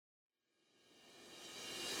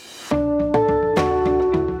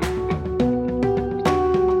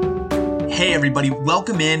Hey everybody,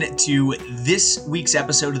 welcome in to this week's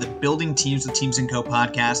episode of the Building Teams with Teams & Co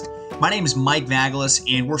podcast. My name is Mike Vagalis,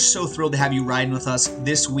 and we're so thrilled to have you riding with us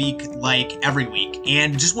this week like every week.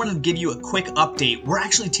 And just wanted to give you a quick update. We're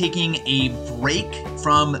actually taking a break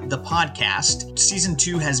from the podcast. Season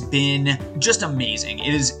 2 has been just amazing.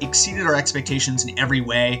 It has exceeded our expectations in every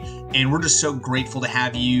way, and we're just so grateful to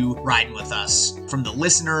have you riding with us. From the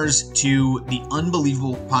listeners to the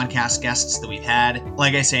unbelievable podcast guests that we've had.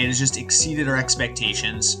 Like I say, it has just exceeded our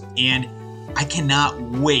expectations, and I cannot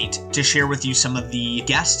wait to share with you some of the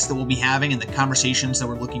guests that we'll be having and the conversations that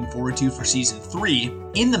we're looking forward to for season 3.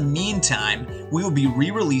 In the meantime, we will be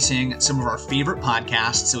re-releasing some of our favorite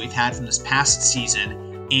podcasts that we've had from this past season.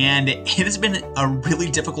 And it has been a really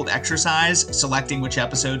difficult exercise selecting which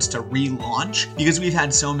episodes to relaunch because we've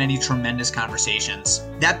had so many tremendous conversations.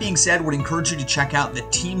 That being said, would encourage you to check out the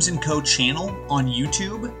Teams & Co channel on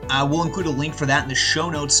YouTube. We'll include a link for that in the show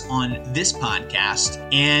notes on this podcast.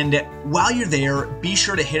 And while you're there, be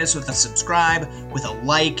sure to hit us with a subscribe, with a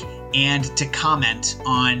like, and to comment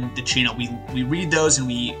on the channel. We read those and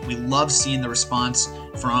we love seeing the response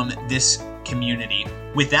from this community.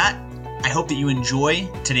 With that, I hope that you enjoy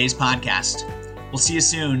today's podcast. We'll see you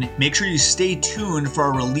soon. Make sure you stay tuned for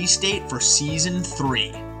our release date for season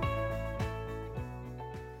 3.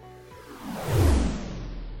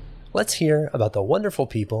 Let's hear about the wonderful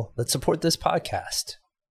people that support this podcast.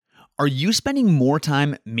 Are you spending more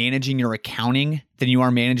time managing your accounting than you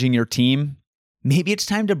are managing your team? Maybe it's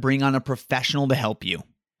time to bring on a professional to help you.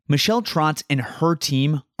 Michelle Trotz and her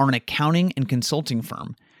team are an accounting and consulting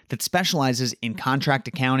firm that specializes in contract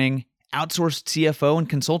accounting, outsourced CFO, and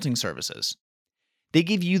consulting services. They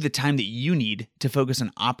give you the time that you need to focus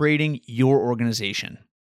on operating your organization.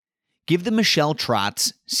 Give the Michelle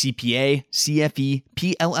Trotz CPA, CFE,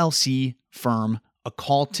 PLLC firm a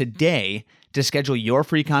call today to schedule your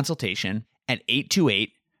free consultation at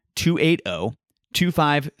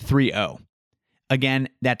 828-280-2530. Again,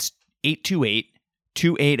 that's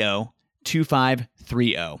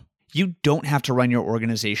 828-280-2530. You don't have to run your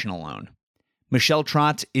organization alone. Michelle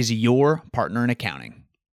Trotz is your partner in accounting.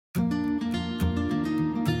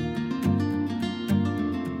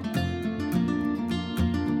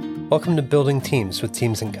 Welcome to Building Teams with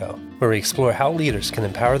Teams & Co, where we explore how leaders can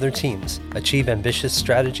empower their teams, achieve ambitious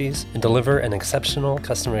strategies, and deliver an exceptional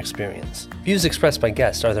customer experience. Views expressed by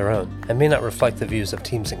guests are their own and may not reflect the views of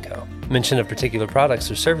Teams & Co. Mention of particular products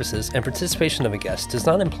or services and participation of a guest does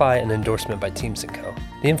not imply an endorsement by Teams & Co.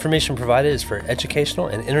 The information provided is for educational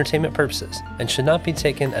and entertainment purposes and should not be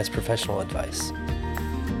taken as professional advice.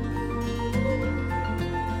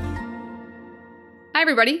 Hi,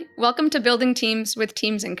 everybody. Welcome to Building Teams with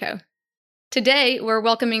Teams & Co. Today, we're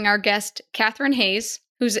welcoming our guest, Catherine Hayes,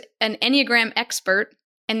 who's an Enneagram expert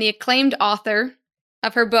and the acclaimed author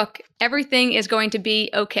of her book, Everything is Going to Be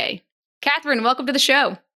Okay. Catherine, welcome to the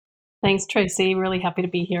show. Thanks, Tracy. Really happy to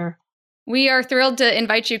be here. We are thrilled to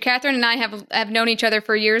invite you. Catherine and I have known each other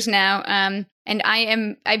for years now, and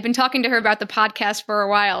I've been talking to her about the podcast for a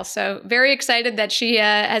while, so very excited that she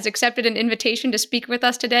has accepted an invitation to speak with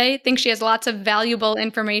us today. I think she has lots of valuable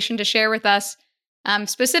information to share with us.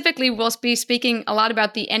 Specifically, we'll be speaking a lot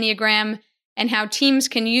about the Enneagram and how teams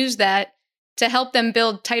can use that to help them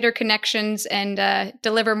build tighter connections and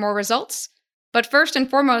deliver more results. But first and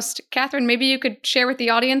foremost, Catherine, maybe you could share with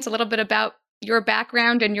the audience a little bit about your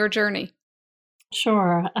background and your journey.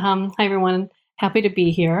 Sure. Hi, everyone. Happy to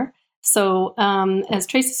be here. So as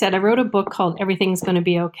Tracy said, I wrote a book called Everything's Going to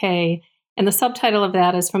Be Okay. And the subtitle of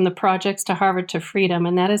that is From the Projects to Harvard to Freedom.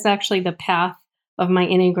 And that is actually the path of my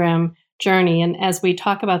Enneagram journey. And as we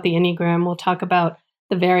talk about the Enneagram, we'll talk about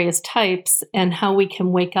the various types and how we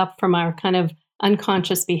can wake up from our kind of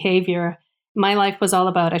unconscious behavior. My life was all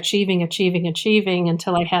about achieving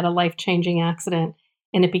until I had a life-changing accident.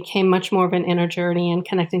 And it became much more of an inner journey and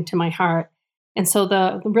connecting to my heart. And so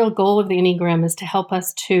the real goal of the Enneagram is to help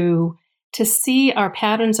us to see our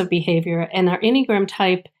patterns of behavior. And our Enneagram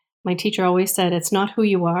type, my teacher always said, it's not who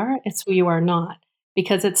you are, it's who you are not.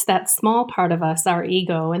 Because it's that small part of us, our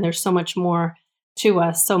ego, and there's so much more to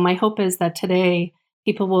us. So my hope is that today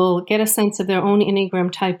people will get a sense of their own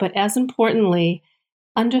Enneagram type, but as importantly,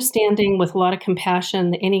 understanding with a lot of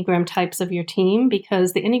compassion the Enneagram types of your team,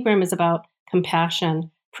 because the Enneagram is about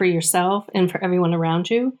compassion for yourself and for everyone around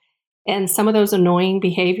you. And some of those annoying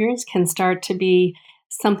behaviors can start to be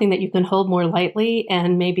something that you can hold more lightly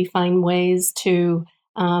and maybe find ways to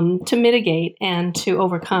mitigate and to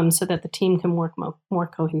overcome so that the team can work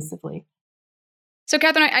more cohesively. So,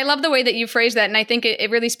 Catherine, I love the way that you phrase that, and I think it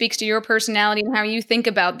really speaks to your personality and how you think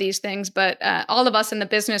about these things. But all of us in the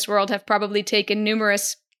business world have probably taken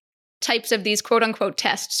numerous types of these quote unquote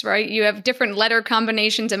tests, right? You have different letter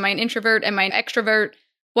combinations. Am I an introvert? Am I an extrovert?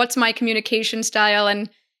 What's my communication style? And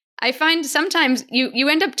I find sometimes you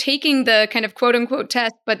end up taking the kind of quote unquote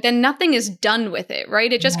test, but then nothing is done with it,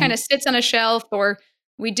 right? It just kind of sits on a shelf, or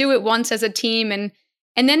we do it once as a team, and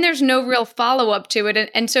then there's no real follow up to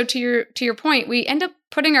it. And so to your point, we end up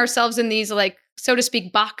putting ourselves in these, like, so to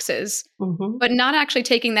speak, boxes, but not actually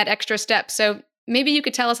taking that extra step. So maybe you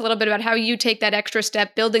could tell us a little bit about how you take that extra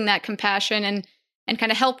step, building that compassion, and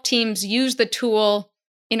kind of help teams use the tool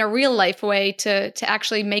in a real life way to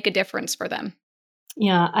actually make a difference for them.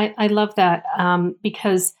 Yeah, I love that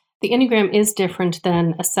because the Enneagram is different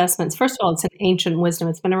than assessments. First of all, it's an ancient wisdom.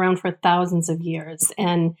 It's been around for thousands of years.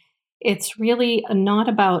 And it's really not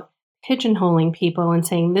about pigeonholing people and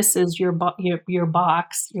saying, this is your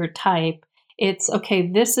box, your type. It's, okay,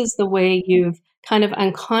 this is the way you've kind of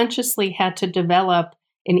unconsciously had to develop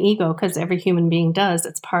an ego, because every human being does.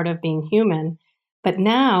 It's part of being human. But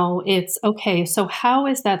now it's, okay, so how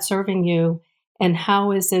is that serving you? And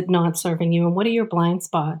how is it not serving you? And what are your blind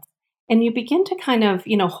spots? And you begin to kind of,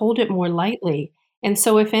 hold it more lightly. And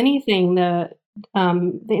so if anything, the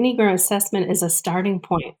Enneagram assessment is a starting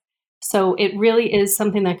point. So it really is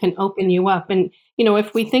something that can open you up. And,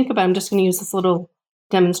 if we think about, I'm just going to use this little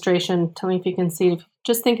demonstration. Tell me if you can see.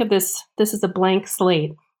 Just think of this. This is a blank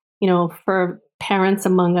slate. For parents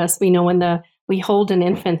among us, we know when we hold an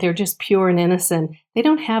infant, they're just pure and innocent. They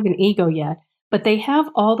don't have an ego yet. But they have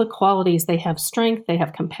all the qualities. They have strength, they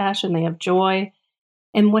have compassion, they have joy.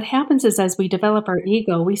 And what happens is, as we develop our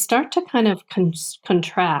ego, we start to kind of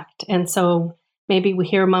contract. And so maybe we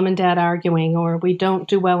hear mom and dad arguing, or we don't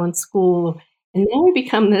do well in school. And then we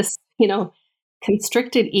become this,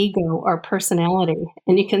 constricted ego or personality.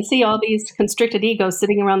 And you can see all these constricted egos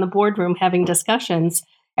sitting around the boardroom having discussions.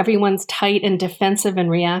 Everyone's tight and defensive and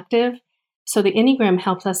reactive. So the Enneagram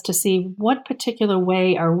helps us to see what particular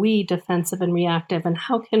way are we defensive and reactive, and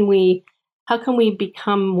how can we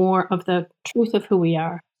become more of the truth of who we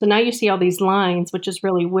are. So now you see all these lines, which is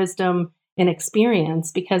really wisdom and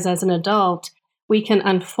experience, because as an adult, we can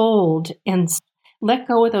unfold and let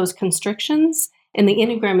go of those constrictions, and the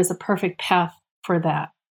Enneagram is a perfect path for that.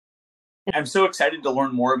 I'm so excited to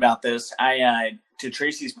learn more about this. To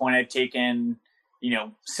Tracy's point, I've taken,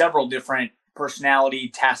 several different personality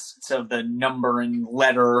tests of the number and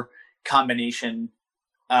letter combination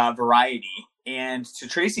variety. And to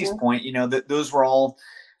Tracy's point, those were all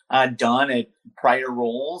done at prior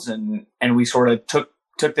roles, and we sort of took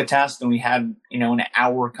the test, and we had, an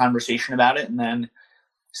hour conversation about it, and then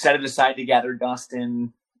set it aside to gather dust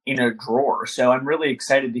in a drawer. So I'm really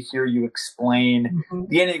excited to hear you explain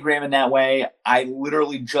the Enneagram in that way. I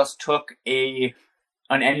literally just took an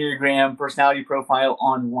Enneagram personality profile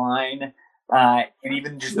online. And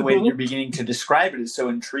even just the way that you're beginning to describe it is so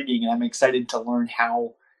intriguing. And I'm excited to learn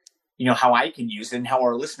how I can use it, and how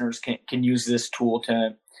our listeners can use this tool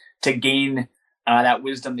to gain that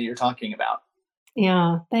wisdom that you're talking about.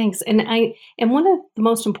 Yeah, thanks. And one of the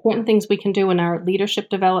most important things we can do in our leadership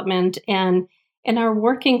development and our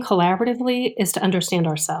working collaboratively is to understand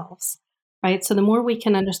ourselves, right? So the more we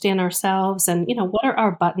can understand ourselves, and, what are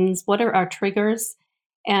our buttons, what are our triggers,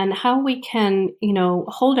 and how we can,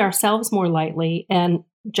 hold ourselves more lightly and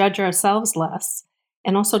judge ourselves less,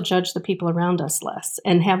 and also judge the people around us less,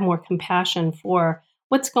 and have more compassion for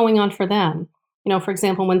what's going on for them. For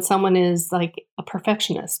example, when someone is like a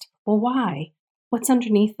perfectionist, well, why? What's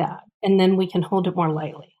underneath that? And then we can hold it more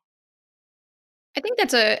lightly. I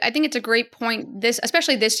think it's a great point,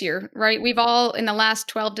 especially this year, right? We've all, in the last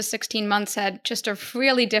 12 to 16 months, had just a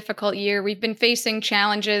really difficult year. We've been facing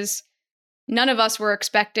challenges none of us were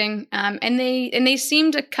expecting. And they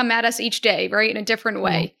seem to come at us each day, right, in a different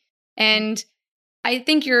way. And I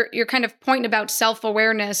think your kind of point about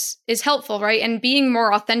self-awareness is helpful, right? And being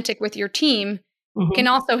more authentic with your team can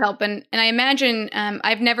also help. And I imagine,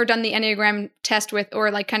 I've never done the Enneagram test with,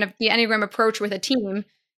 or like kind of the Enneagram approach with a team.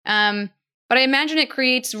 But I imagine it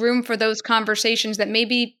creates room for those conversations that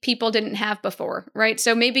maybe people didn't have before, right?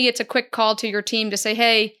 So maybe it's a quick call to your team to say,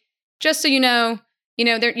 hey, just so you know,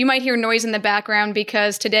 you might hear noise in the background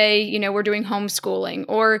because today, we're doing homeschooling,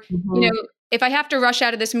 or, if I have to rush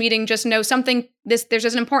out of this meeting, just know there's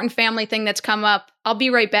an important family thing that's come up. I'll be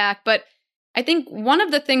right back. But I think one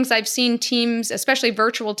of the things I've seen teams, especially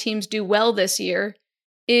virtual teams, do well this year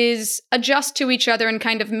is adjust to each other and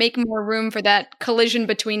kind of make more room for that collision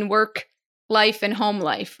between work life and home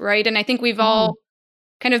life, right? And I think we've all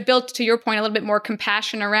kind of built, to your point, a little bit more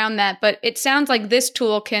compassion around that. But it sounds like this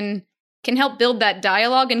tool can help build that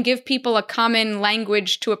dialogue and give people a common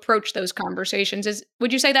language to approach those conversations.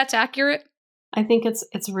 Would you say that's accurate? I think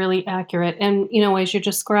it's really accurate. And, as you're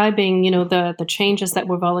describing, the changes that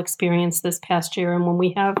we've all experienced this past year, and when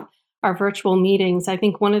we have our virtual meetings, I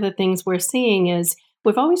think one of the things we're seeing is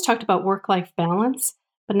we've always talked about work-life balance,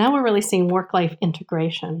 but now we're really seeing work-life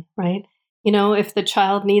integration, right? If the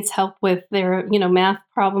child needs help with their, math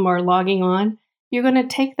problem or logging on, you're going to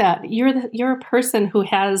take that. You're a person who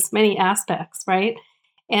has many aspects, right?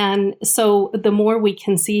 And so the more we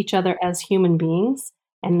can see each other as human beings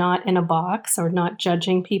and not in a box or not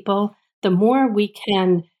judging people, the more we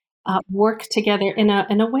can work together in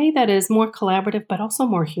a way that is more collaborative, but also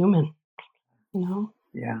more human,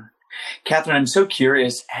 Yeah. Catherine, I'm so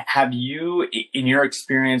curious, have you, in your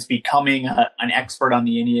experience becoming an expert on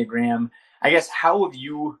the Enneagram, I guess, how have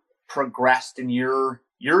you progressed in your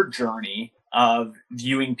journey of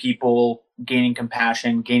viewing people, gaining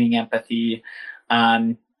compassion, gaining empathy?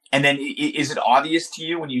 And then is it obvious to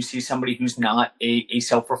you when you see somebody who's not a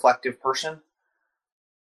self-reflective person?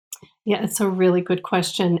 Yeah, it's a really good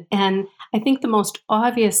question. And I think the most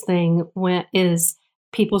obvious thing is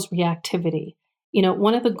people's reactivity.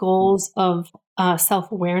 One of the goals of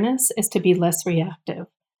self-awareness is to be less reactive.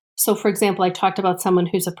 So, for example, I talked about someone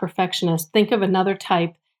who's a perfectionist. Think of another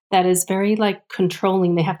type that is very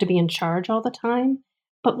controlling. They have to be in charge all the time.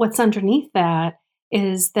 But what's underneath that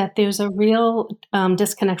is that there's a real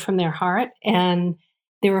disconnect from their heart, and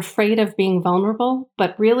they're afraid of being vulnerable.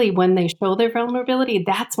 But really, when they show their vulnerability,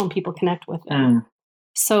 that's when people connect with them.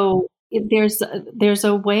 So there's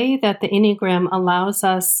a way that the Enneagram allows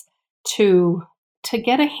us to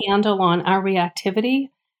get a handle on our reactivity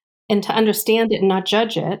and to understand it and not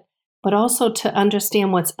judge it, but also to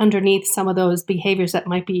understand what's underneath some of those behaviors that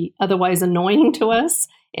might be otherwise annoying to us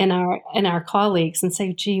and our colleagues, and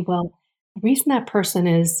say, gee, well, the reason that person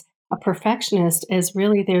is a perfectionist is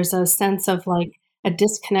really there's a sense of a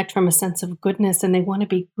disconnect from a sense of goodness, and they want to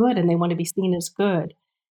be good and they want to be seen as good.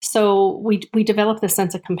 So we develop this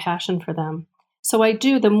sense of compassion for them. So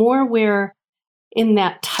the more we're in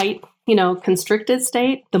that tight, constricted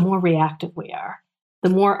state, the more reactive we are, the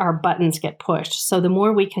more our buttons get pushed. So the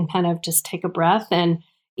more we can kind of just take a breath and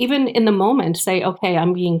even in the moment say, okay,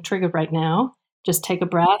 I'm being triggered right now. Just take a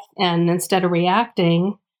breath, and instead of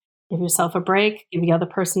reacting, give yourself a break, give the other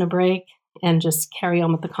person a break, and just carry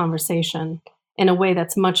on with the conversation in a way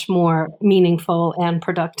that's much more meaningful and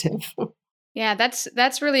productive. Yeah,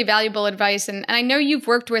 that's really valuable advice. And I know you've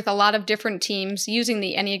worked with a lot of different teams using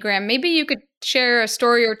the Enneagram. Maybe you could share a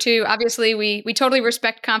story or two. Obviously, we totally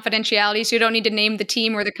respect confidentiality, so you don't need to name the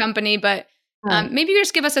team or the company, but maybe you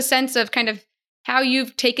just give us a sense of kind of how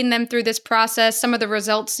you've taken them through this process, some of the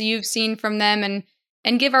results you've seen from them,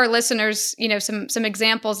 and give our listeners, some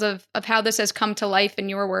examples of how this has come to life in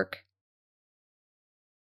your work.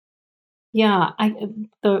 Yeah,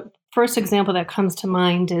 the first example that comes to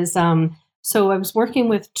mind is so I was working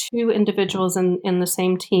with two individuals in the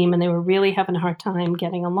same team, and they were really having a hard time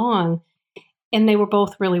getting along. And they were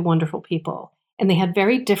both really wonderful people. And they had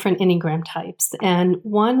very different Enneagram types. And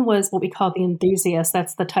one was what we call the enthusiast.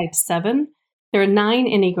 That's the type 7. There are 9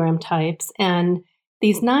 Enneagram types. And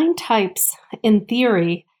these 9 types, in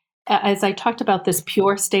theory, as I talked about this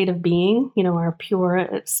pure state of being, our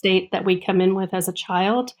pure state that we come in with as a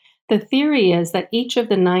child, the theory is that each of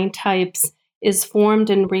the 9 types is formed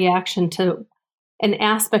in reaction to an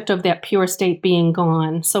aspect of that pure state being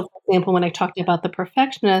gone. So, for example, when I talked about the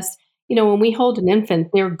perfectionist, when we hold an infant,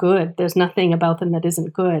 they're good. There's nothing about them that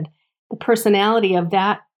isn't good. The personality of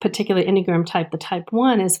that particular Enneagram type, the type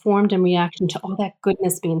 1, is formed in reaction to all that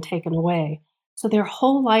goodness being taken away. So their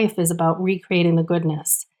whole life is about recreating the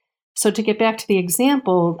goodness. So to get back to the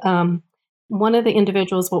example, one of the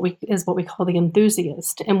individuals is what we call the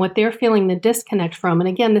enthusiast, and what they're feeling the disconnect from, and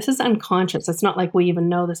again, this is unconscious, it's not like we even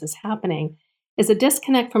know this is happening, is a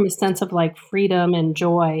disconnect from a sense of freedom and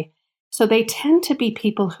joy. So they tend to be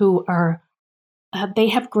people who are, they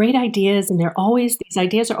have great ideas, and these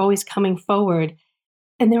ideas are always coming forward,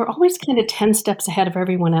 and they're always kind of 10 steps ahead of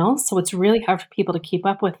everyone else. So it's really hard for people to keep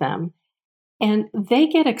up with them. And they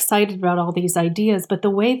get excited about all these ideas, but the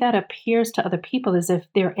way that appears to other people is if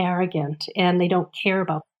they're arrogant and they don't care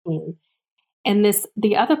about the team. And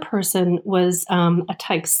the other person was a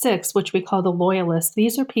type 6, which we call the loyalist.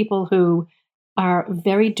 These are people who are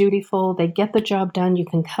very dutiful. They get the job done. You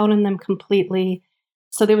can count on them completely.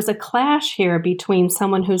 So there was a clash here between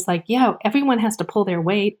someone who's yeah, everyone has to pull their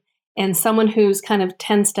weight, and someone who's kind of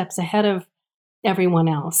 10 steps ahead of everyone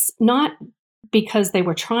else. Not because they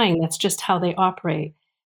were trying, that's just how they operate.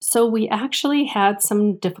 So we actually had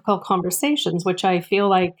some difficult conversations, which I feel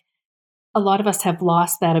like a lot of us have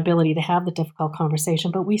lost that ability to have the difficult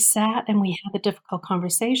conversation, but we sat and we had the difficult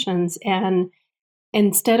conversations, and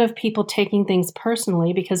instead of people taking things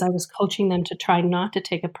personally, because I was coaching them to try not to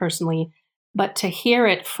take it personally, but to hear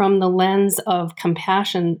it from the lens of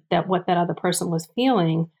compassion that what that other person was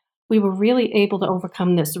feeling, we were really able to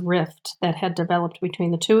overcome this rift that had developed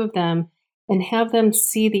between the two of them and have them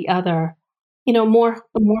see the other, more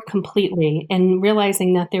completely, and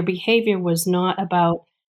realizing that their behavior was not about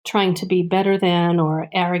trying to be better than or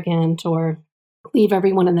arrogant or leave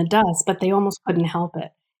everyone in the dust, but they almost couldn't help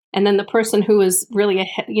it. And then the person who was really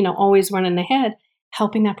ahead, always running ahead,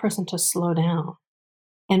 helping that person to slow down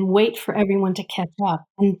and wait for everyone to catch up,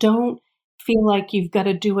 and don't feel like you've got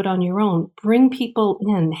to do it on your own. Bring people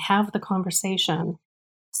in, have the conversation.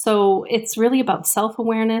 So it's really about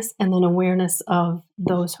self-awareness and then awareness of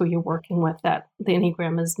those who you're working with that the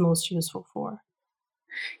Enneagram is most useful for.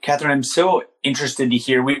 Catherine, I'm so interested to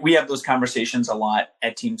hear. We have those conversations a lot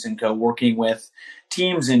at Teams & Co, working with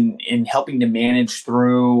teams in helping to manage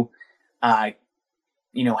through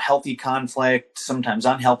healthy conflict, sometimes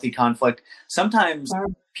unhealthy conflict, sometimes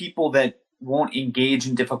people that won't engage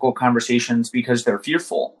in difficult conversations because they're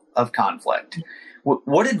fearful of conflict.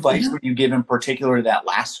 What advice would you give in particular to that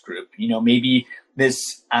last group? Maybe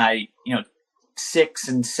this, 6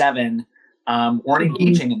 and 7 weren't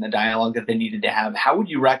engaging in the dialogue that they needed to have. How would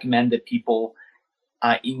you recommend that people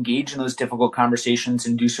engage in those difficult conversations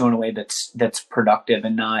and do so in a way that's productive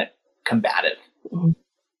and not combative?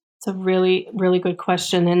 It's a really, really good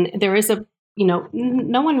question. And there is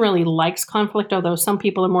no one really likes conflict, although some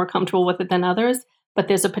people are more comfortable with it than others. But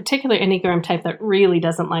there's a particular Enneagram type that really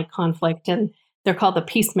doesn't like conflict, and they're called the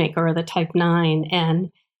peacemaker or the type 9.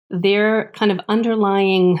 And their kind of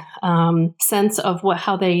underlying sense of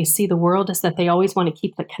how they see the world is that they always want to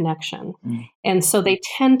keep the connection. And so they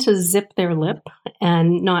tend to zip their lip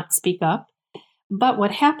and not speak up. But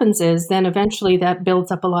what happens is then eventually that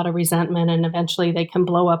builds up a lot of resentment, and eventually they can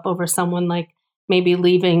blow up over someone like maybe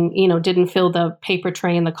leaving, didn't fill the paper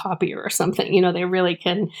tray in the copier or something. They really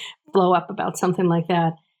can blow up about something like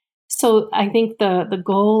that. So I think the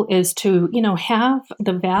goal is to, have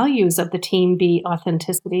the values of the team be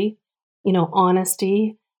authenticity,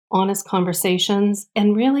 honesty, honest conversations,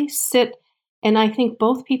 and really sit. And I think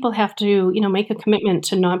both people have to, make a commitment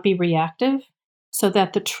to not be reactive, so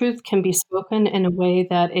that the truth can be spoken in a way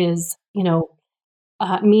that is,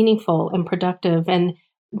 meaningful and productive. And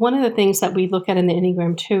one of the things that we look at in the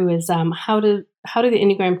Enneagram too is how do the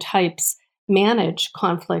Enneagram types manage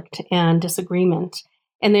conflict and disagreement.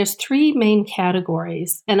 And there's 3 main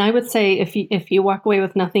categories. And I would say if you walk away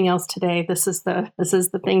with nothing else today, this is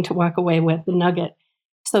the thing to walk away with, the nugget.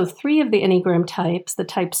 So 3 of the Enneagram types, the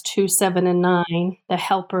types 2, 7, and 9, the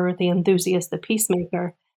helper, the enthusiast, the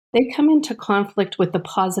peacemaker, they come into conflict with the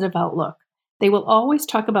positive outlook. They will always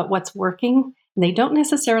talk about what's working, and they don't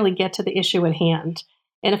necessarily get to the issue at hand.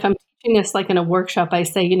 And if I'm teaching this like in a workshop, I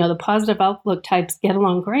say, the positive outlook types get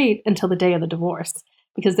along great until the day of the divorce,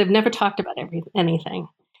 because they've never talked about anything.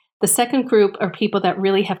 The second group are people that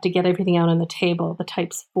really have to get everything out on the table, the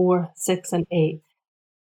types 4, 6, and 8.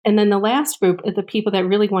 And then the last group are the people that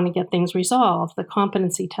really want to get things resolved, the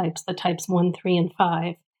competency types, the types 1, 3, and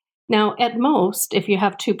 5. Now, at most, if you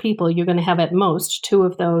have 2 people, you're going to have at most 2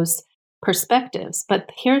 of those perspectives. But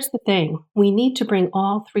here's the thing. We need to bring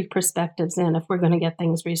all 3 perspectives in if we're going to get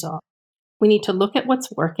things resolved. We need to look at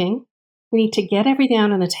what's working. We need to get everything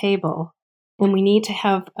out on the table. And we need to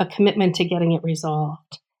have a commitment to getting it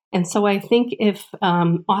resolved. And so I think if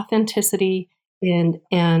authenticity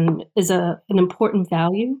and is an important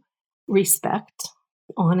value, respect,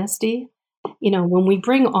 honesty, when we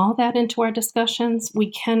bring all that into our discussions,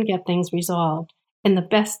 we can get things resolved. And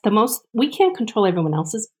we can't control anyone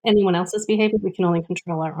else's behavior. We can only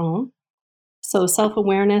control our own. So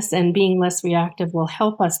self-awareness and being less reactive will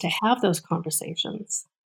help us to have those conversations.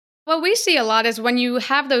 What we see a lot is when you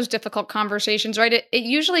have those difficult conversations, right, it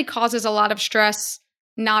usually causes a lot of stress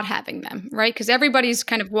not having them, right? Because everybody's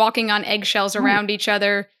kind of walking on eggshells around each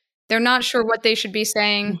other. They're not sure what they should be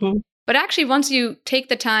saying. Mm-hmm. But actually, once you take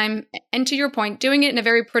the time, and to your point, doing it in a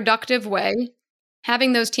very productive way,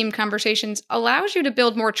 having those team conversations allows you to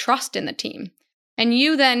build more trust in the team. And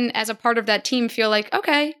you then, as a part of that team, feel like,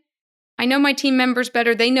 okay, I know my team members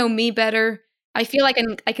better. They know me better. I feel like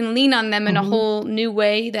I can lean on them in a whole new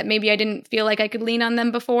way that maybe I didn't feel like I could lean on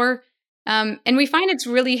them before. And we find it's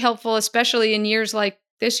really helpful, especially in years like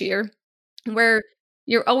this year, where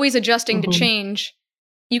you're always adjusting to change.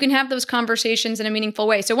 You can have those conversations in a meaningful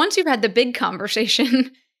way. So once you've had the big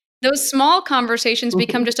conversation, those small conversations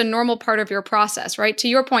become just a normal part of your process, right? To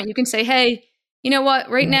your point, you can say, hey, you know what?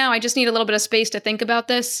 Right now, I just need a little bit of space to think about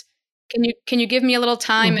this. Can you give me a little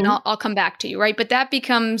time and I'll come back to you, right? But that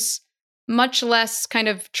becomes much less kind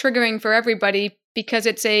of triggering for everybody because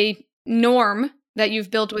it's a norm that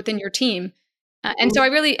you've built within your team. And so I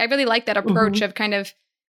really like that approach of kind of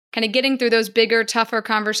getting through those bigger, tougher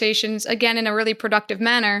conversations, again, in a really productive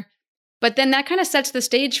manner. But then that kind of sets the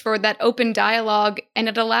stage for that open dialogue, and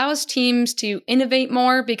it allows teams to innovate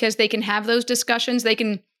more because they can have those discussions. They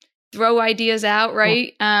can throw ideas out,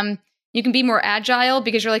 right? Yeah. You can be more agile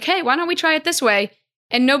because you're like, hey, why don't we try it this way?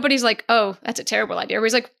 And nobody's like, oh, that's a terrible idea.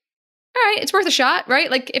 Everybody's like, all right, it's worth a shot,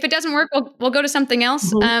 right? Like if it doesn't work, we'll go to something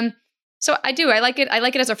else. So I like it. I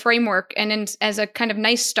like it as a framework and as a kind of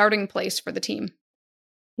nice starting place for the team.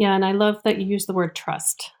 Yeah, and I love that you use the word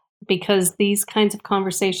trust, because these kinds of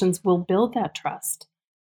conversations will build that trust.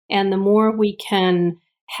 And the more we can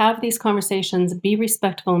have these conversations, be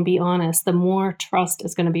respectful and be honest, the more trust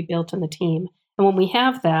is going to be built in the team. And when we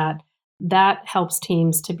have that, that helps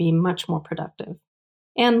teams to be much more productive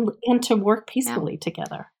and to work peacefully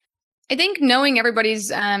together. I think knowing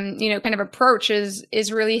everybody's, kind of approach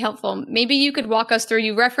is really helpful. Maybe you could walk us through,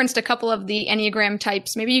 you referenced a couple of the Enneagram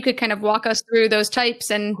types. Maybe you could kind of walk us through those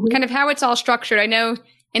types and kind of how it's all structured. I know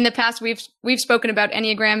in the past we've spoken about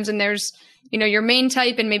Enneagrams, and there's, your main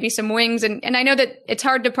type and maybe some wings. And I know that it's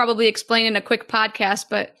hard to probably explain in a quick podcast,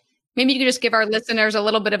 but maybe you could just give our listeners a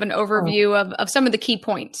little bit of an overview of some of the key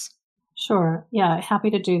points. Sure. Yeah, happy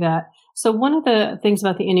to do that. So one of the things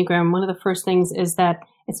about the Enneagram, one of the first things is that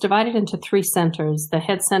it's divided into 3 centers: the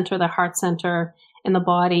head center, the heart center, and the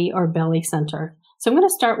body or belly center. So I'm going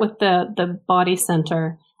to start with the body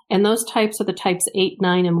center, and those types are the types 8,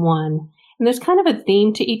 9, and 1. And there's kind of a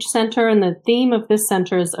theme to each center, and the theme of this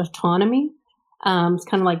center is autonomy. It's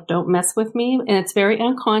kind of like don't mess with me, and it's very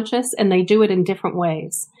unconscious, and they do it in different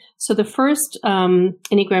ways. So the first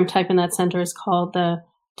Enneagram type in that center is called the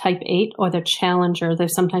type 8 or the challenger. They're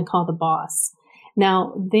sometimes called the boss.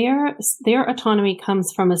 Now, their autonomy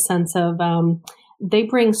comes from a sense of they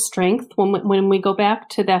bring strength. When we go back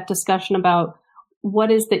to that discussion about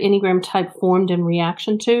what is the Enneagram type formed in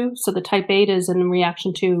reaction to, so the type 8 is in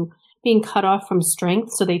reaction to being cut off from strength.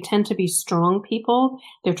 So they tend to be strong people.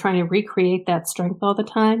 They're trying to recreate that strength all the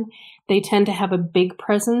time. They tend to have a big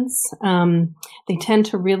presence. They tend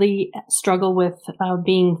to really struggle with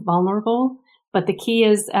being vulnerable. But the key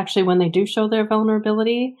is actually when they do show their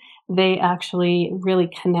vulnerability, they actually really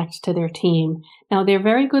connect to their team. Now, they're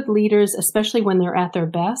very good leaders, especially when they're at their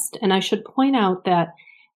best. And I should point out that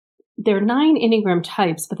there are 9 Enneagram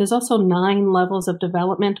types, but there's also 9 levels of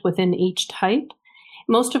development within each type.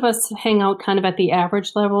 Most of us hang out kind of at the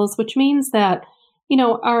average levels, which means that,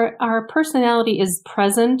 our personality is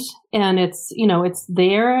present and it's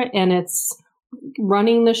there and it's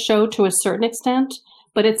running the show to a certain extent,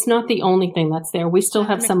 but it's not the only thing that's there. We still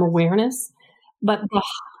have some awareness, but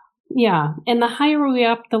and the higher we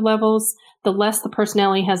up the levels, the less the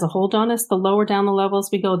personality has a hold on us. The lower down the levels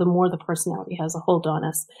we go, the more the personality has a hold on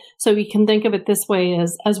us. So we can think of it this way: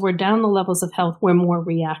 as we're down the levels of health, we're more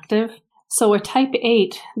reactive. So a type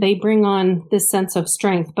 8, they bring on this sense of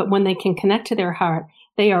strength, but when they can connect to their heart,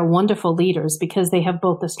 they are wonderful leaders because they have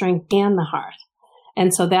both the strength and the heart.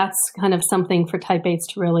 And so that's kind of something for type 8s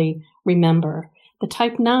to really remember. The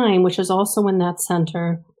type 9, which is also in that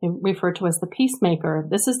center, referred to as the peacemaker.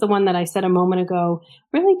 This is the one that I said a moment ago,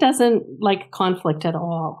 really doesn't like conflict at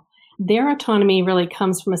all. Their autonomy really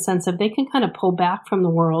comes from a sense of they can kind of pull back from the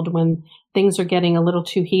world when things are getting a little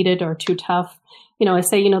too heated or too tough. I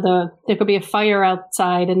say, there could be a fire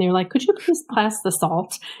outside and they're like, could you please pass the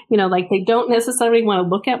salt? Like they don't necessarily want to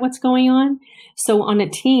look at what's going on. So on a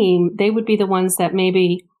team, they would be the ones that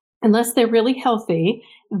maybe, unless they're really healthy,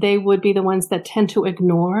 they would be the ones that tend to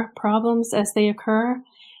ignore problems as they occur.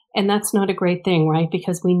 And that's not a great thing, right?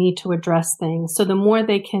 Because we need to address things. So the more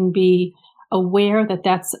they can be aware that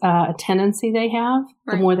that's a tendency they have,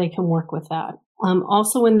 the more they can work with that.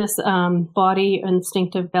 Also in this body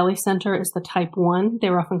instinctive belly center is the type 1.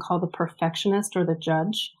 They're often called the perfectionist or the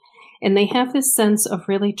judge. And they have this sense of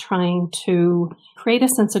really trying to create a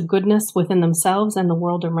sense of goodness within themselves and the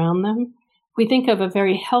world around them. We think of a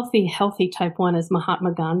very healthy type 1 as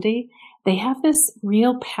Mahatma Gandhi. They have this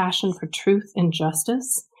real passion for truth and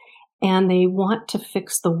justice, and they want to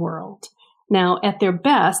fix the world. Now, at their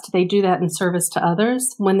best, they do that in service to others.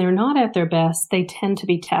 When they're not at their best, they tend to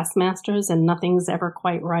be taskmasters and nothing's ever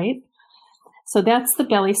quite right. So that's the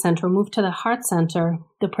belly center. Move to the heart center.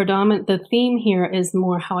 The theme here is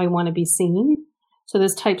more how I want to be seen. So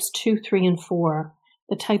there's types 2, 3, and 4.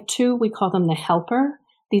 The type 2, we call them the helper.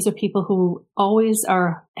 These are people who always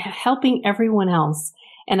are helping everyone else.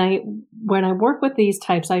 And when I work with these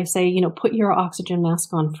types, I say, put your oxygen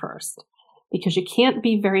mask on first, because you can't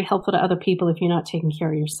be very helpful to other people if you're not taking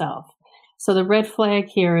care of yourself. So the red flag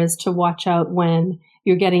here is to watch out when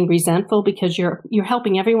you're getting resentful because you're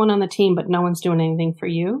helping everyone on the team, but no one's doing anything for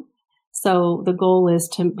you. So the goal is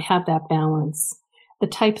to have that balance. The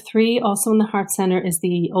type 3, also in the Heart Center, is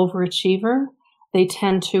the overachiever. They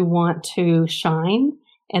tend to want to shine,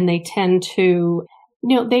 and they tend to,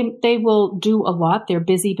 they will do a lot. They're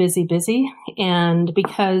busy. And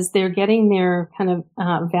because they're getting their kind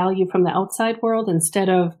of value from the outside world instead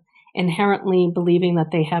of inherently believing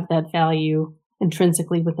that they have that value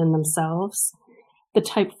intrinsically within themselves. The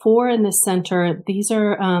type 4 in this center, these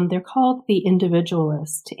are, they're called the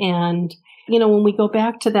individualist. And, when we go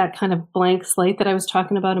back to that kind of blank slate that I was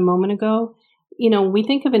talking about a moment ago, we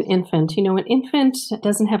think of an infant. An infant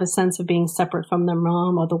doesn't have a sense of being separate from their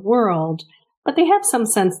mom or the world, but they have some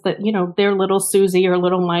sense that, they're little Susie or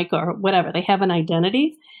little Mike or whatever. They have an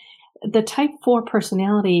identity. The type 4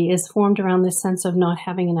 personality is formed around this sense of not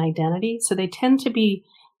having an identity. So they tend to be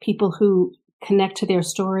people who connect to their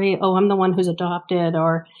story. Oh, I'm the one who's adopted,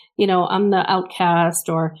 or, I'm the outcast,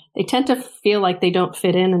 or they tend to feel like they don't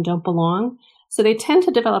fit in and don't belong. So they tend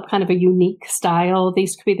to develop kind of a unique style.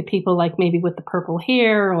 These could be the people like maybe with the purple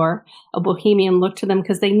hair or a bohemian look to them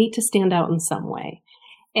because they need to stand out in some way.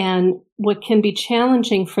 And what can be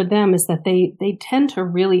challenging for them is that they tend to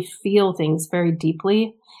really feel things very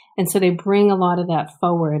deeply. And so they bring a lot of that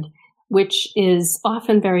forward, which is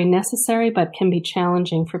often very necessary, but can be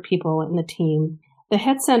challenging for people in the team. The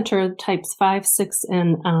Head Center types 5, 6,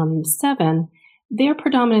 and 7, their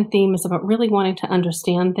predominant theme is about really wanting to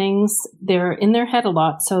understand things. They're in their head a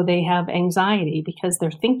lot, so they have anxiety because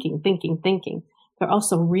they're thinking. They're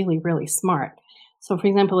also really, really smart. So, for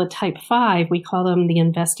example, a type 5, we call them the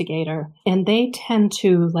investigator, and they tend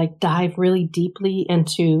to dive really deeply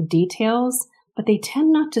into details, but they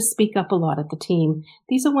tend not to speak up a lot at the team.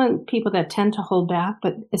 These are people that tend to hold back,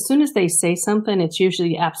 but as soon as they say something, it's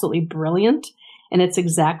usually absolutely brilliant, and it's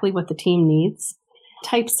exactly what the team needs.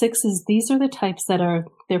 Type 6s, these are the types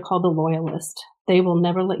they're called the loyalist. They will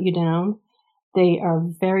never let you down. They are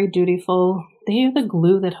very dutiful. They are the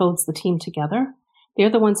glue that holds the team together. They're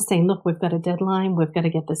the ones saying, look, we've got a deadline. We've got to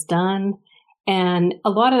get this done. And a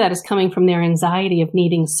lot of that is coming from their anxiety of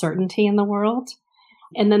needing certainty in the world.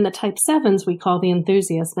 And then the type 7s, we call the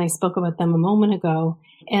enthusiasts, and I spoke about them a moment ago.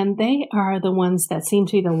 And they are the ones that seem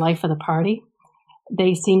to be the life of the party.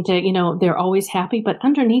 They seem to, they're always happy, but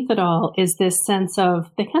underneath it all is this sense of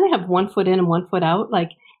they kind of have one foot in and one foot out.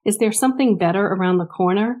 Is there something better around the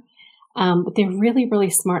corner? But they're really, really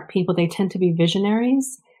smart people. They tend to be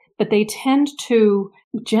visionaries, but they tend to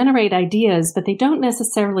generate ideas, but they don't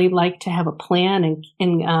necessarily like to have a plan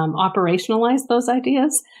and operationalize those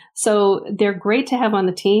ideas. So they're great to have on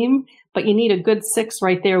the team, but you need a good 6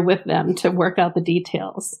 right there with them to work out the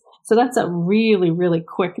details. So that's a really, really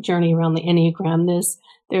quick journey around the Enneagram.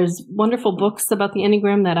 There's wonderful books about the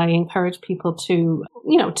Enneagram that I encourage people to,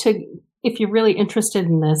 if you're really interested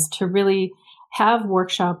in this, to really have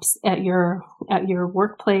workshops at your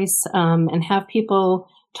workplace and have people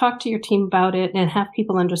talk to your team about it and have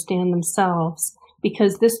people understand themselves,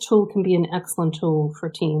 because this tool can be an excellent tool for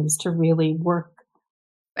teams to really work.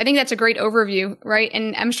 I think that's a great overview, right?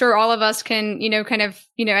 And I'm sure all of us can,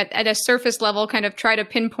 at a surface level, kind of try to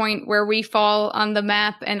pinpoint where we fall on the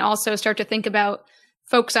map and also start to think about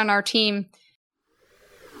folks on our team.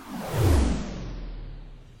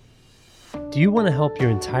 Do you want to help your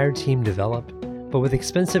entire team develop, but with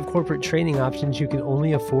expensive corporate training options you can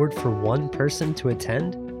only afford for one person to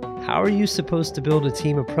attend? How are you supposed to build a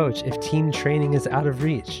team approach if team training is out of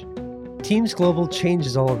reach? Teams Global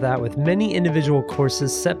changes all of that with many individual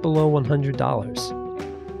courses set below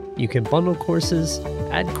 $100. You can bundle courses,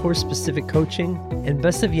 add course-specific coaching, and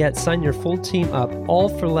best of yet, sign your full team up all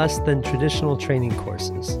for less than traditional training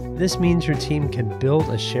courses. This means your team can build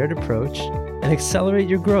a shared approach and accelerate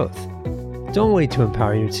your growth. Don't wait to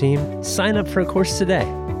empower your team. Sign up for a course today.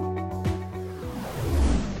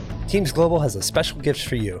 Teams Global has a special gift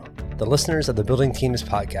for you, the listeners of the Building Teams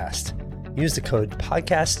podcast. Use the code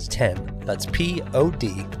PODCAST10, that's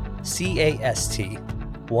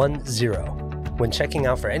PODCAST10, when checking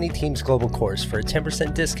out for any Teams Global course for a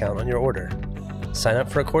 10% discount on your order. Sign up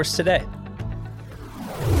for a course today.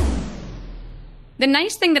 The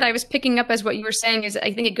nice thing that I was picking up as what you were saying is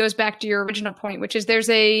I think it goes back to your original point, which is there's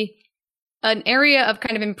an area of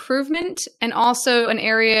kind of improvement and also an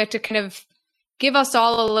area to kind of give us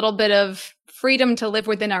all a little bit of freedom to live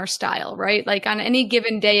within our style, right? On any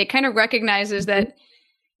given day, it kind of recognizes that,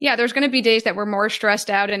 yeah, there's going to be days that we're more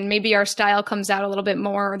stressed out and maybe our style comes out a little bit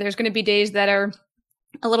more. Or there's going to be days that are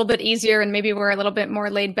a little bit easier and maybe we're a little bit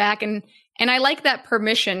more laid back. And I like that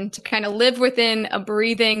permission to kind of live within a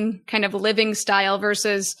breathing kind of living style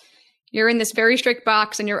versus, you're in this very strict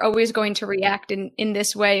box and you're always going to react in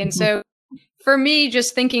this way. And so for me,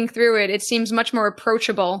 just thinking through it, it seems much more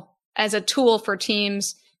approachable as a tool for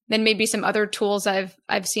teams than maybe some other tools I've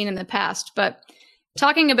seen in the past. But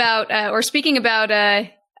talking about or speaking about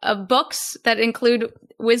books that include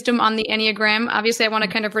wisdom on the Enneagram, obviously I want to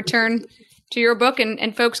kind of return to your book,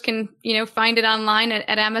 and folks can, find it online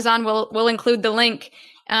at Amazon. We'll include the link.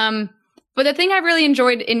 But the thing I really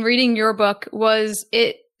enjoyed in reading your book was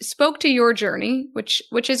it spoke to your journey,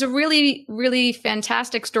 which is a really, really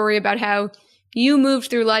fantastic story about how you moved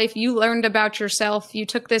through life. You learned about yourself. You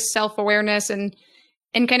took this self-awareness and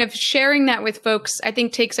kind of sharing that with folks, I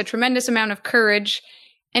think takes a tremendous amount of courage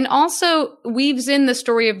and also weaves in the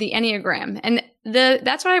story of the Enneagram. And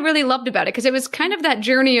that's what I really loved about it, because it was kind of that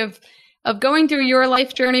journey of going through your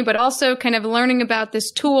life journey, but also kind of learning about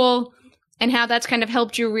this tool and how that's kind of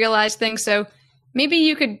helped you realize things. So maybe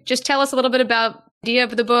you could just tell us a little bit about the idea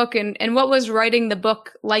of the book and what was writing the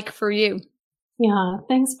book like for you? Yeah,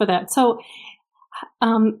 thanks for that. So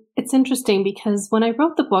it's interesting because when I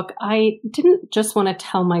wrote the book, I didn't just want to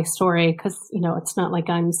tell my story because, it's not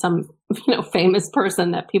like I'm some, famous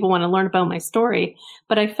person that people want to learn about my story,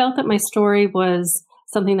 but I felt that my story was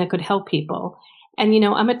something that could help people. And,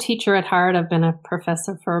 I'm a teacher at heart. I've been a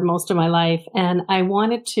professor for most of my life, and I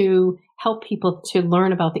wanted to help people to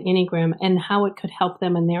learn about the Enneagram and how it could help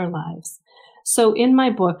them in their lives. So in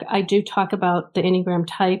my book, I do talk about the Enneagram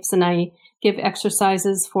types, and I give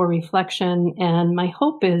exercises for reflection. And my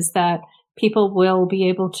hope is that people will be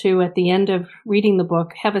able to, at the end of reading the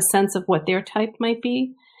book, have a sense of what their type might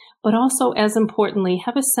be, but also, as importantly,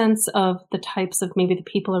 have a sense of the types of maybe the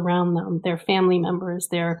people around them, their family members,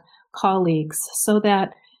 their colleagues, so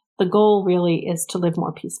that the goal really is to live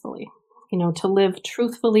more peacefully, to live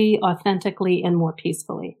truthfully, authentically, and more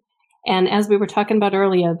peacefully. And as we were talking about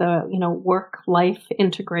earlier, the, work-life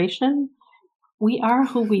integration, we are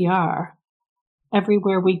who we are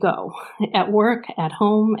everywhere we go, at work, at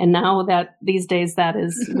home. And now that these days that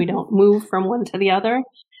is, we don't move from one to the other.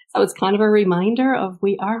 So it's kind of a reminder of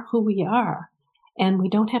we are who we are, and we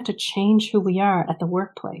don't have to change who we are at the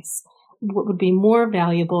workplace. What would be more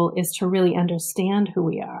valuable is to really understand who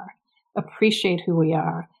we are, appreciate who we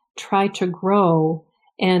are, try to grow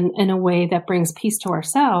in a way that brings peace to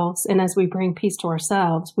ourselves. And as we bring peace to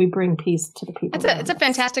ourselves, we bring peace to the people. It's a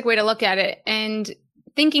fantastic way to look at it. And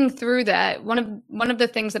thinking through that, one of the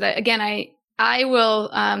things that I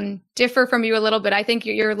will differ from you a little bit. I think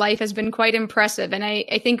your life has been quite impressive. And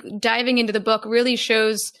I think diving into the book really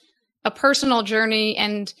shows a personal journey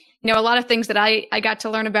and, a lot of things that I got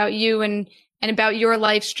to learn about you and about your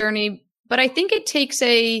life's journey. But I think it takes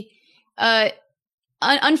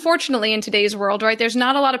unfortunately in today's world, right, there's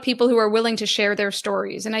not a lot of people who are willing to share their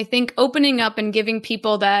stories. And I think opening up and giving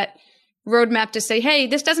people that roadmap to say, hey,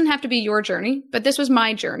 this doesn't have to be your journey, but this was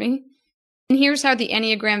my journey. And here's how the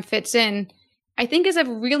Enneagram fits in, I think is a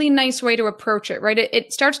really nice way to approach it, right?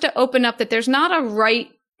 It starts to open up that there's not a right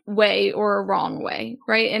way or a wrong way,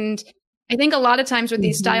 right? And I think a lot of times with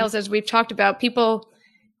these styles, as we've talked about, people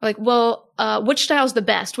are like, well, which style's the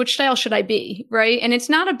best? Which style should I be, right? And it's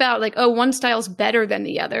not about like, oh, one style's better than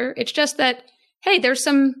the other. It's just that, hey, there's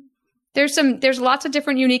lots of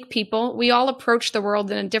different unique people. We all approach the world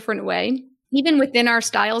in a different way. Even within our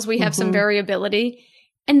styles, we have some variability.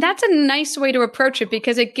 And that's a nice way to approach it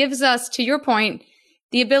because it gives us, to your point,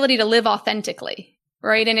 the ability to live authentically,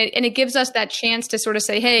 right? And it gives us that chance to sort of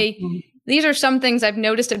say, hey, these are some things I've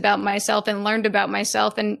noticed about myself and learned about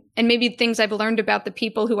myself, and maybe things I've learned about the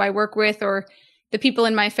people who I work with or the people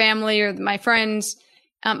in my family or my friends.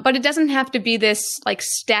 But it doesn't have to be this like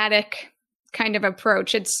static kind of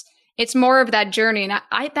approach. It's more of that journey. And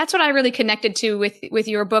that's what I really connected to with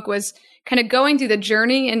your book, was kind of going through the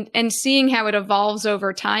journey and seeing how it evolves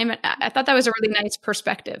over time. I thought that was a really nice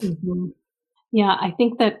perspective. Yeah, I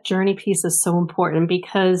think that journey piece is so important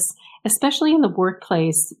because especially in the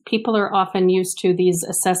workplace, people are often used to these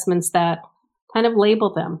assessments that kind of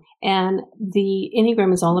label them. And the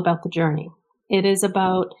Enneagram is all about the journey. It is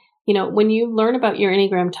about, when you learn about your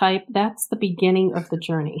Enneagram type, that's the beginning of the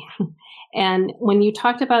journey. And when you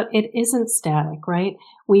talked about it isn't static, right?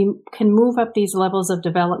 We can move up these levels of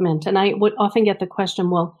development. And I would often get the question,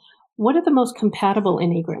 well, what are the most compatible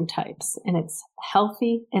Enneagram types? And it's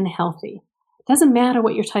healthy and healthy. It doesn't matter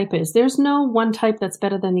what your type is. There's no one type that's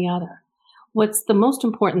better than the other. What's the most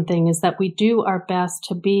important thing is that we do our best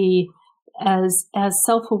to be as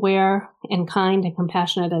self-aware and kind and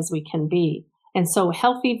compassionate as we can be. And so a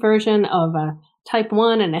healthy version of a type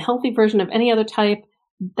 1 and a healthy version of any other type,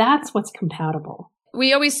 that's what's compatible.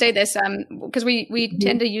 We always say this because we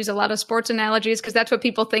tend to use a lot of sports analogies because that's what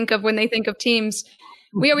people think of when they think of teams.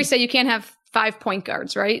 we always say you can't have 5 point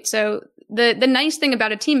guards, right? So the nice thing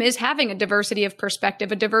about a team is having a diversity of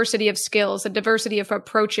perspective, a diversity of skills, a diversity of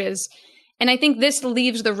approaches. And I think this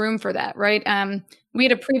leaves the room for that, right? We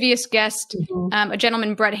had a previous guest, a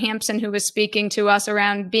gentleman, Brett Hampson, who was speaking to us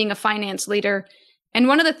around being a finance leader. And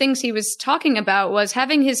one of the things he was talking about was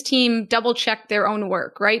having his team double check their own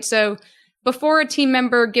work, right? So before a team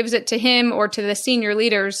member gives it to him or to the senior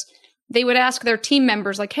leaders, they would ask their team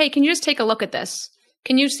members like, hey, can you just take a look at this?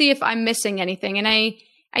 Can you see if I'm missing anything? And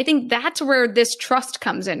I think that's where this trust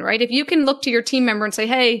comes in, right? If you can look to your team member and say,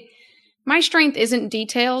 hey, my strength isn't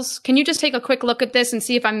details. Can you just take a quick look at this and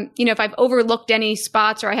see if I'm, if I've overlooked any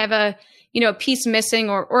spots or I have a piece missing,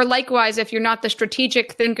 or likewise, if you're not the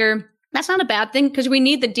strategic thinker, that's not a bad thing because we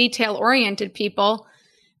need the detail oriented people.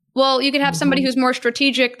 Well, you could have somebody who's more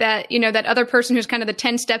strategic, that, that other person who's kind of the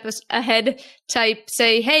 10 steps ahead type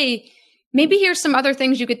say, hey, maybe here's some other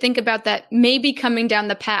things you could think about that may be coming down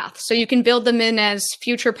the path. So you can build them in as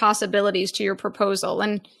future possibilities to your proposal.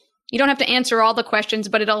 And you don't have to answer all the questions,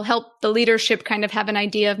 but it'll help the leadership kind of have an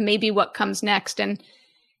idea of maybe what comes next. And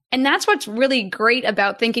that's what's really great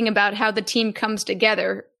about thinking about how the team comes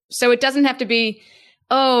together. So it doesn't have to be,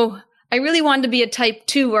 oh, I really wanted to be a type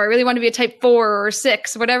 2, or I really want to be a type 4 or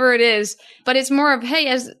 6, whatever it is. But it's more of, hey,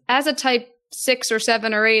 as a type 6 or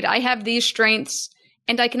 7 or 8, I have these strengths.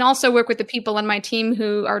 And I can also work with the people on my team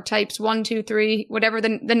who are types 1, 2, 3, whatever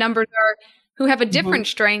the numbers are, who have a different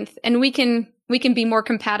strength. And we can be more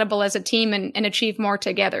compatible as a team and achieve more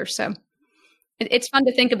together. So it's fun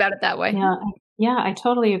to think about it that way. Yeah, I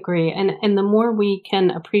totally agree. And the more we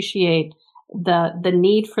can appreciate the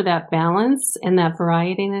need for that balance and that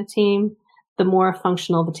variety in a team, the more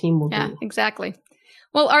functional the team will be. Yeah, exactly.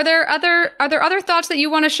 Well, are there other thoughts that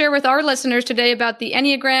you want to share with our listeners today about the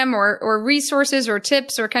Enneagram, or resources or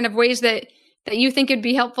tips or kind of ways that you think it'd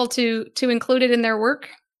be helpful to include it in their work?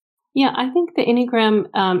 Yeah, I think the Enneagram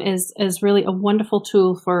is really a wonderful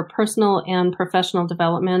tool for personal and professional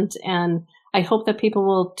development. And I hope that people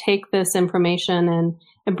will take this information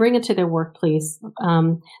and bring it to their workplace.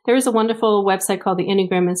 There is a wonderful website called the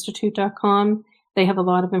EnneagramInstitute.com. They have a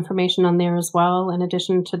lot of information on there as well, in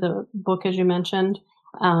addition to the book, as you mentioned.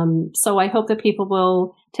 So I hope that people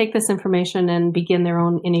will take this information and begin their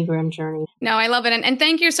own Enneagram journey. No, I love it. And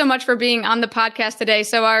thank you so much for being on the podcast today.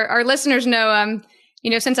 So our listeners know,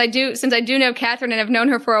 since I do know Catherine and have known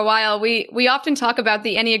her for a while, we often talk about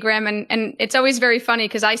the Enneagram, and it's always very funny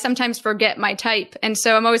because I sometimes forget my type. And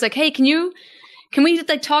so I'm always like, hey, can we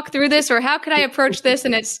like talk through this, or how could I approach this?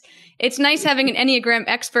 And it's nice having an Enneagram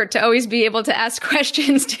expert to always be able to ask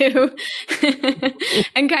questions to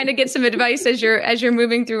and kind of get some advice as you're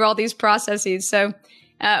moving through all these processes. So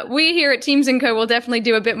we here at Teams & Co. will definitely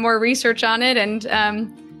do a bit more research on it, and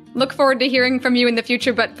look forward to hearing from you in the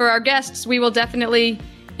future. But for our guests, we will definitely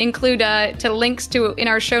include to links to in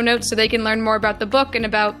our show notes so they can learn more about the book and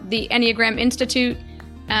about the Enneagram Institute.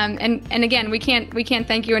 And again, we can't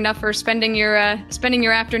thank you enough for spending your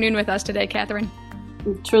afternoon with us today, Catherine.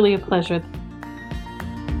 Truly a pleasure.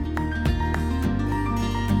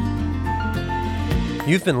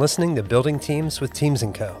 You've been listening to Building Teams with Teams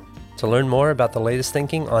 & Co. To learn more about the latest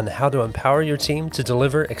thinking on how to empower your team to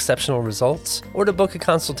deliver exceptional results, or to book a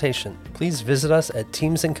consultation, please visit us at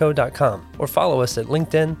teamsandco.com or follow us at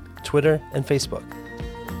LinkedIn, Twitter, and Facebook.